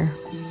be better.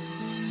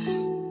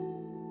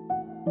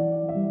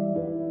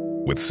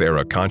 With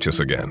Sarah conscious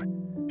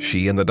again,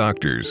 she and the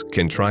doctors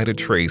can try to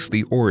trace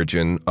the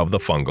origin of the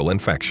fungal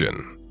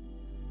infection.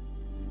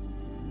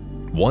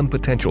 One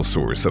potential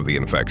source of the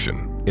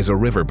infection is a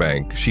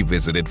riverbank she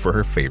visited for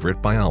her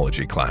favorite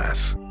biology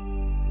class.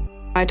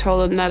 I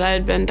told him that I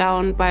had been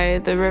down by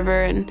the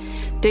river and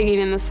digging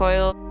in the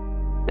soil,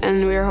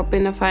 and we were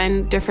hoping to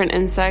find different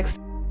insects.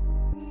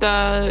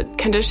 The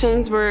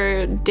conditions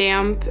were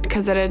damp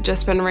because it had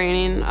just been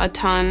raining a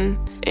ton,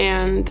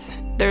 and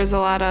there's a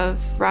lot of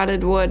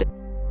rotted wood.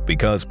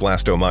 Because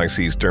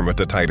Blastomyces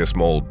dermatitis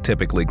mold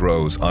typically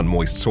grows on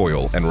moist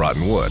soil and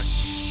rotten wood,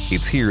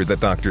 it's here that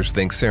doctors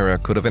think Sarah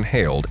could have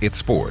inhaled its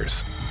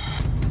spores.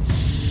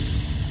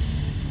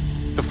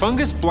 The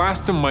fungus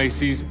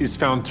Blastomyces is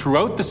found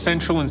throughout the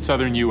central and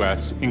southern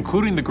U.S.,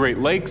 including the Great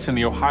Lakes and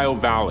the Ohio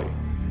Valley.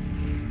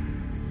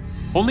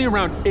 Only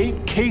around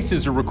 8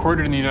 cases are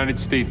recorded in the United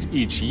States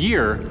each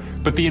year,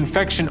 but the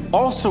infection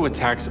also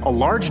attacks a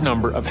large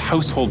number of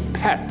household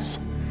pets.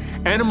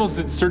 Animals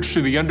that search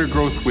through the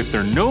undergrowth with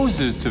their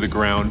noses to the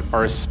ground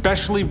are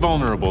especially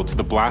vulnerable to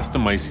the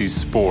Blastomyces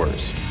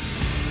spores.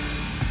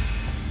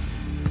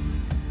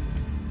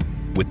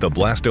 With the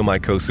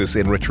blastomycosis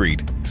in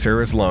retreat,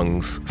 Sarah's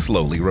lungs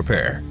slowly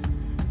repair.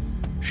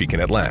 She can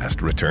at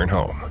last return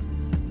home.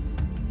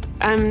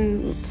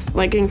 I'm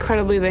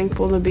incredibly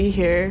thankful to be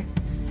here.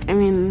 I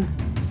mean,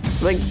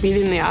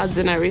 beating the odds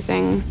and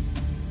everything.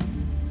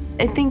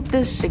 I think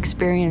this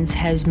experience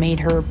has made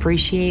her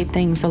appreciate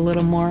things a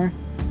little more.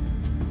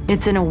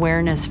 It's an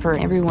awareness for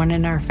everyone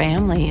in our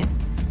family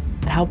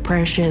how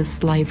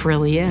precious life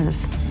really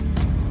is.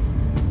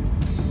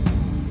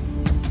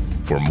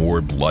 For more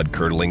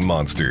blood-curdling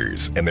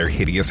monsters and their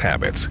hideous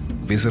habits,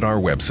 visit our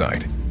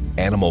website,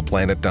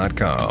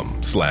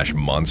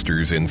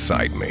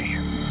 animalplanet.com/monstersinside me.